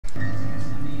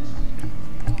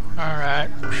Alright,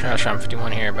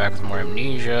 Sham51 here, back with more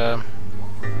Amnesia.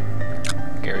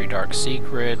 Gary Dark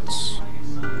Secrets.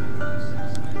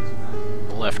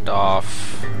 Left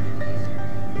off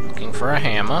looking for a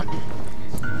hammer,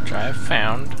 which I have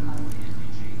found,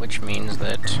 which means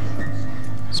that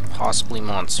it's possibly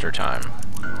monster time.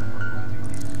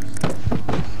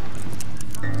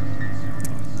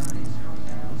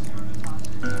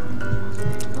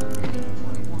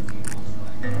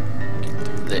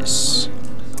 This.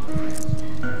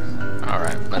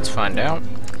 Alright, let's find out.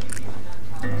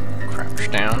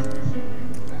 Crouch down.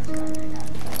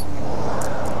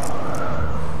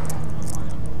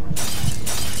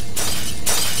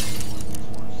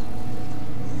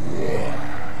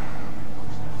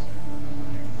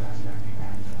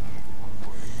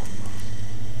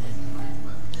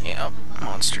 Yep,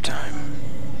 monster time.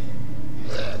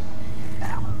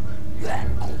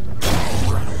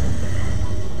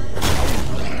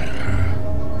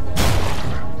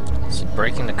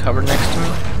 Breaking the cupboard next to me?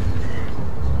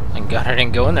 Thank God I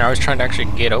didn't go in there. I was trying to actually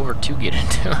get over to get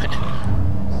into it.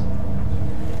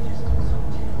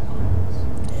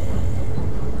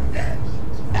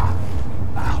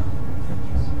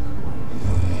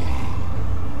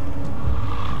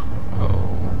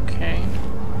 Okay.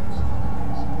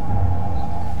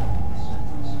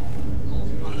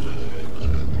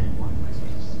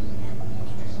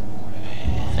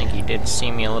 I think he did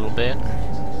see me a little bit.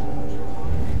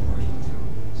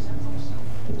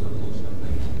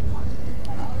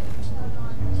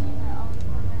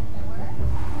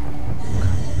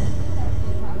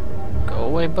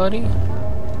 Buddy?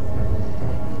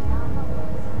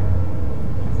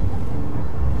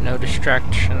 No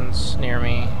distractions near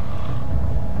me.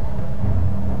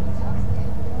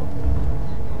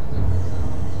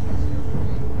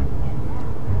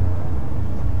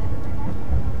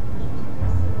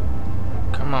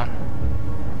 Come on.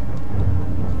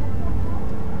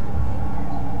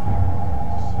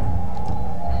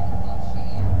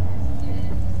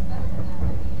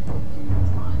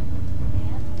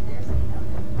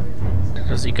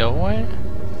 Does he go away?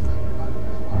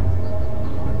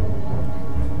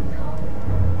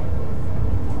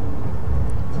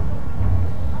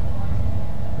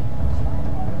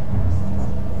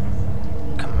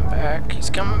 Coming back. He's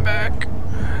coming back.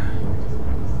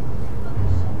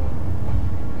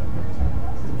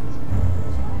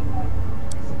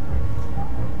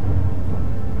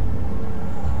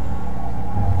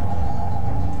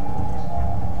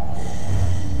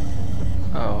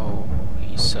 Oh,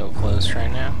 he's so close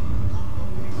right now.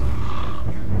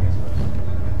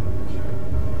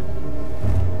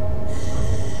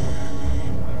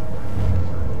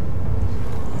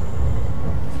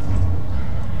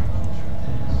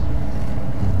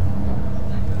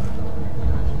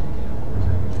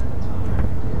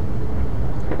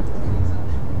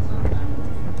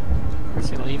 Is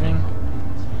he leaving?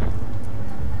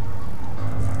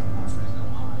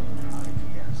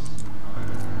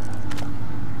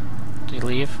 Did he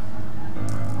leave?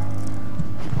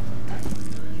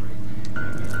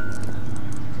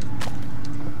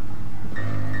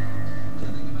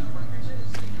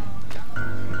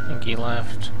 I think he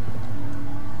left.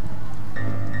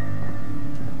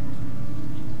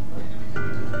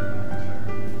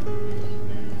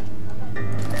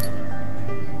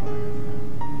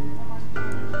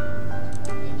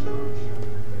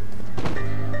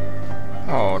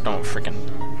 Oh, don't freaking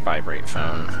vibrate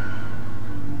phone.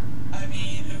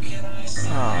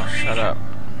 Oh, shut up.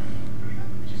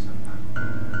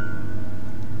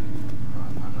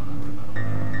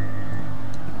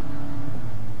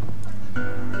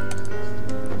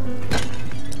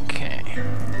 Okay.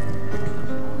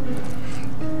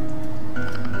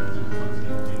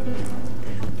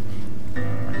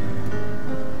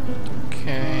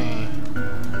 Okay.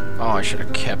 Oh, I should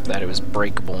have kept that. It was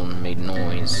breakable and made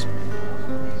noise.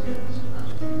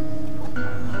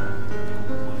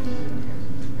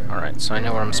 Alright, so I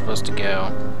know where I'm supposed to go.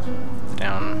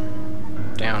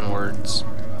 Downwards.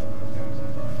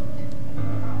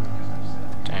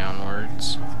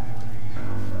 Downwards.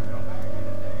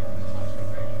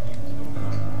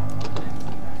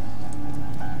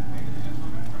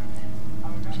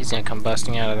 He's gonna come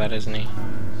busting out of that, isn't he?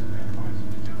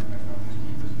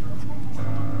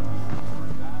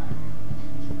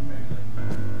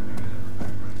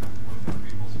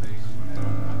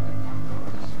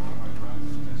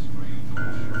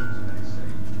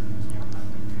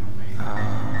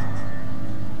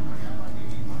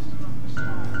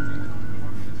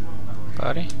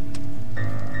 Buddy?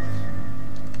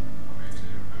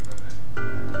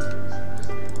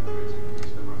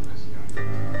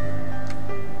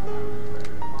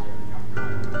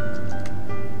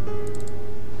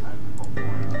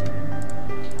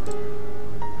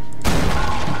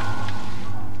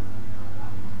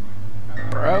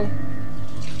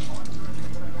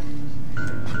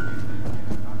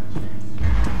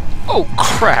 Oh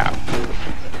crap!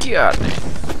 God.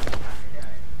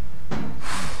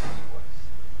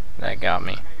 That got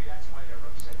me.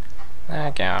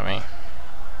 That got me.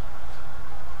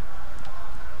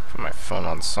 Put my phone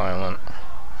on silent.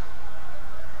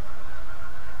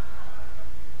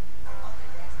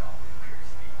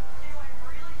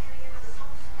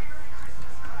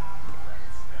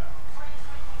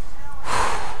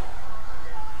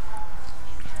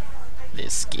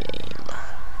 This game.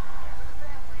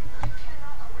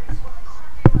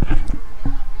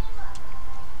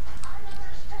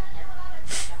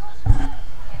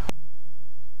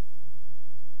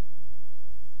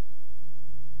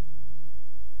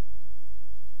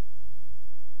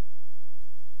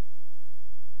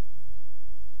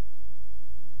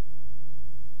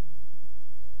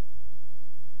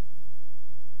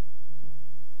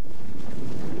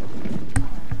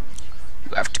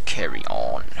 You have to carry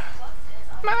on.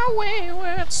 My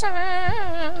wayward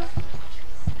son.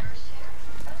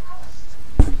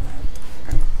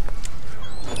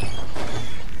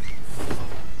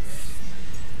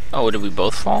 Oh, did we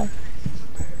both fall?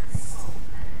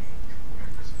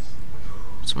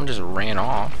 Someone just ran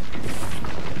off.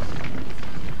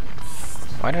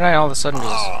 Why did I all of a sudden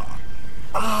just...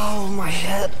 Oh, my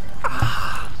head.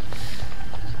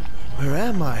 Where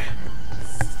am I?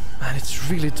 Man, it's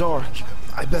really dark.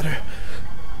 I better...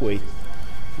 Wait.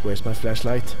 Where's my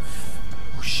flashlight?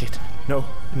 Oh, shit. No.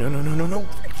 No.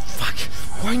 Fuck.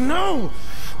 Why no?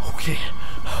 Okay.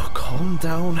 Oh, calm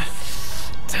down.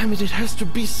 Damn it, it has to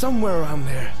be somewhere around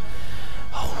there.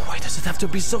 Oh, why does it have to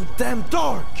be so damn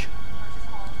dark?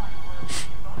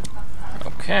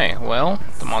 Okay, well,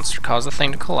 the monster caused the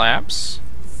thing to collapse.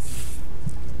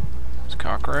 It's a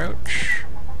cockroach.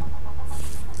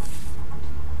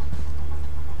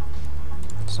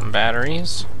 Some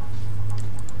batteries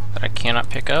that I cannot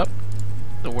pick up.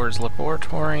 The words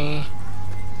laboratory.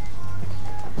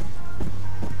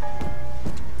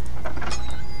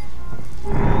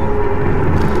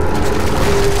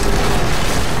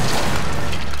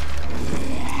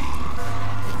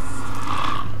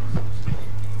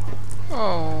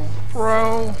 Oh,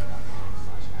 bro.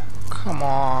 Come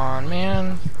on,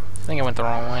 man. I think I went the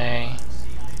wrong way.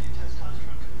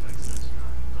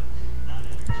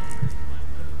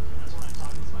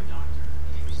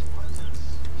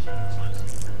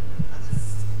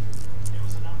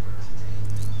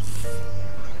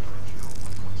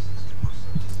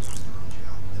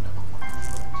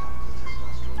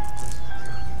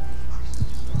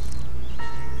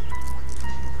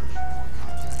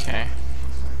 Okay.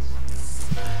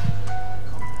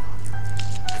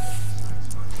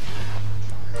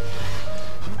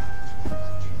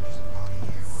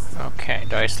 Okay,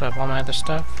 do I still have all my other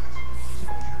stuff?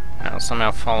 No,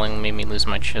 somehow falling made me lose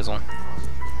my chisel.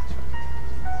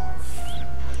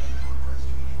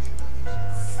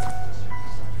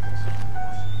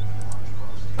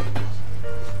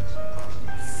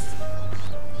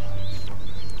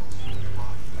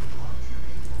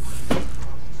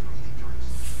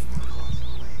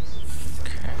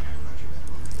 Okay.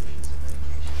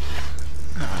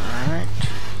 Alright.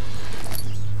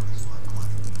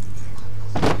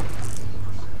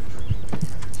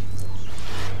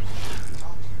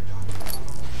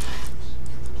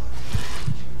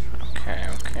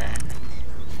 Okay.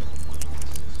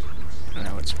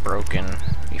 No, it's broken.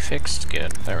 Be fixed?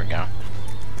 Good. There we go.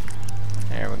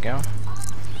 There we go.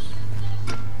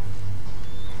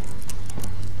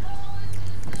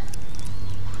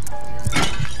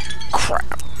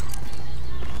 Crap.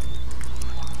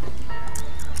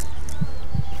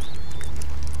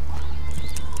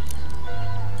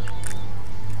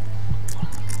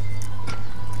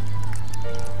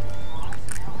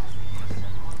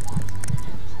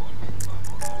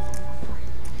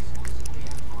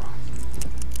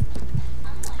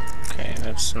 Okay,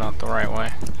 that's not the right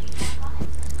way.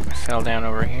 I fell down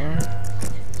over here.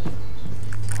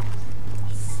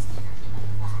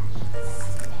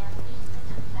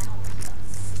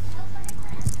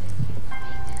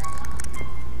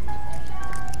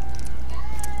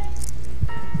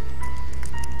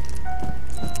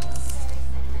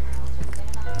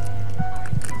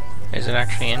 Is it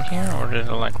actually in here, or did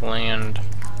it like land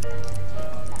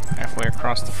halfway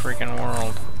across the freaking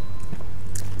world?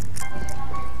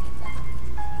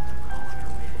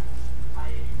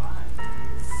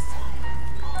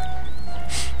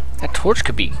 That torch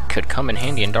could come in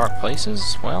handy in dark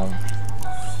places. Well,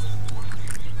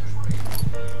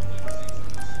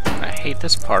 I hate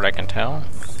this part, I can tell.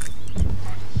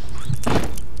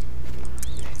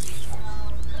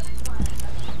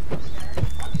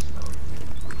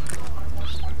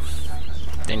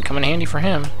 Didn't come in handy for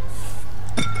him.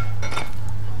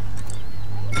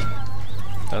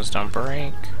 Those don't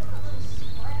break.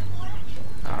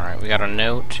 Alright, we got a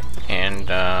note, and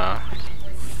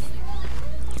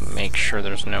make sure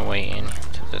there's no way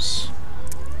into this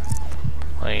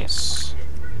place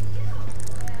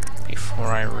before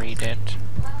I read it.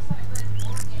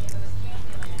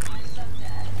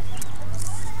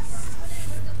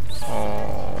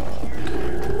 Oh.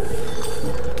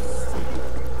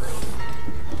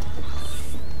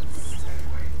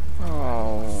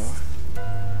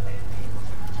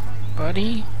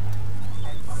 Buddy?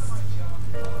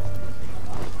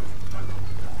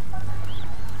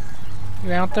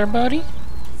 You out there, buddy?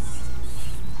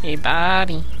 Hey,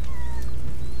 buddy.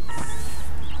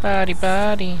 Buddy,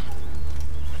 buddy.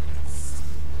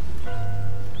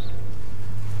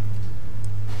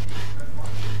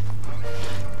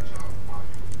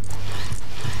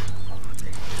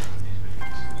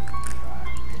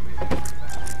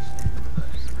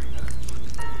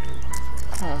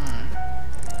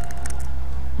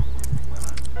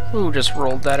 Who just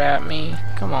rolled that at me?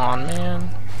 Come on,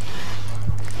 man.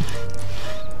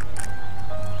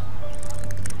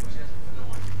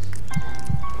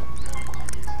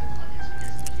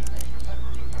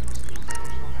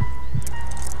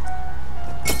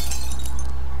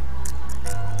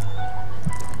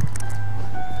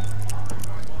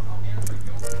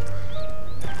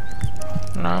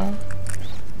 No?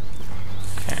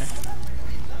 Okay.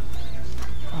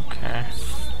 Okay.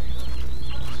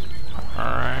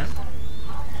 Alright.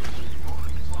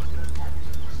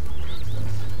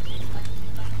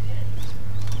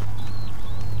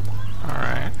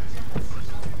 Alright.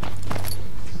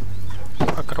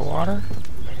 Bucket of water.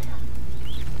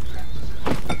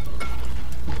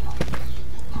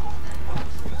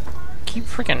 Keep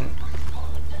freaking...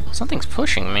 Something's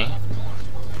pushing me.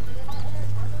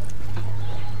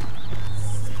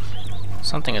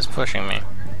 Something is pushing me.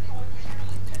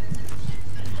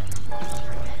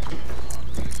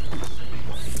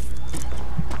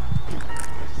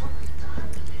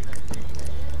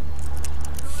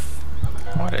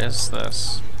 What is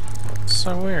this? It's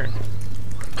so weird.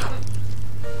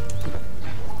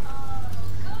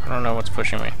 I don't know what's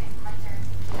pushing me.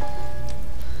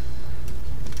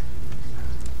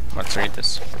 Let's read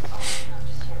this.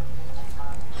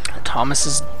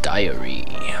 Thomas's Diary,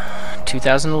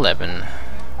 2011.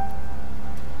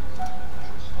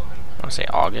 I want to say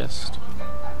August.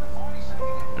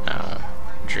 No,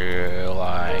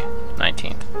 July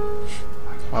 19th.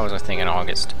 Why was I thinking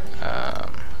August?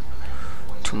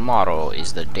 Tomorrow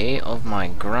is the day of my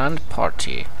grand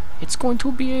party. It's going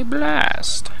to be a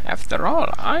blast. After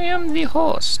all, I am the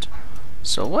host.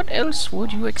 So what else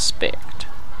would you expect?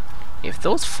 If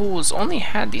those fools only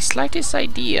had the slightest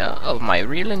idea of my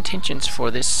real intentions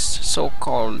for this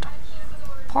so-called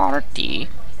party,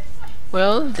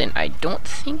 well, then I don't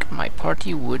think my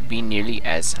party would be nearly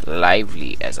as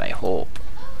lively as I hope,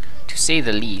 to say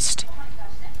the least.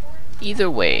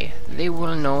 Either way, they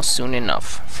will know soon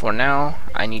enough. For now,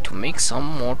 I need to make some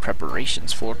more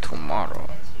preparations for tomorrow.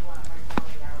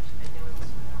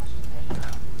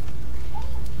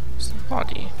 It's the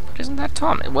body. But isn't that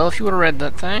Thomas? Well, if you would have read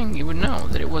that thing, you would know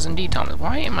that it was indeed Thomas.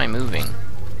 Why am I moving?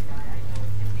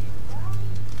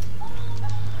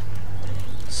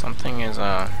 Something is,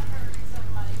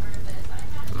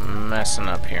 messing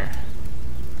up here.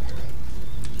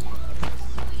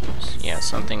 Yeah,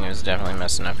 something is definitely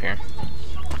messing up here.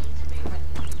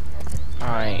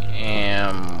 I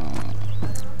am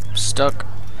stuck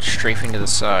strafing to the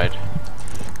side.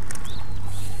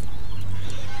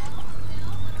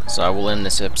 So I will end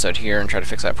this episode here and try to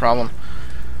fix that problem.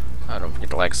 Don't forget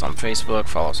to like us on Facebook,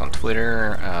 follow us on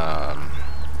Twitter,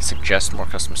 suggest more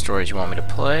custom stories you want me to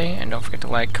play, and don't forget to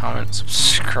like, comment,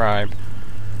 subscribe,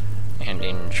 and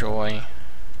enjoy.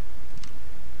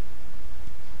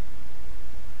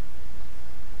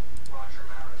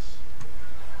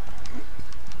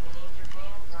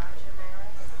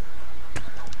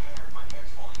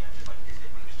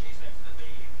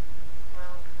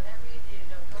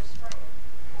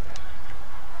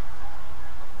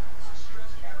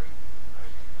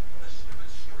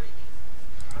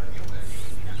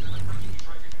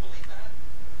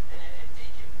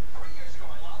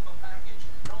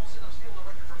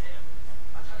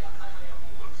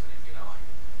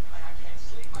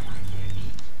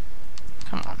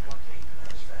 Come on.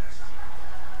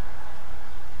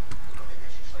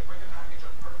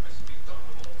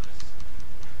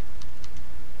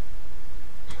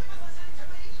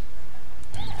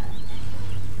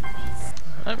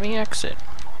 Let me exit.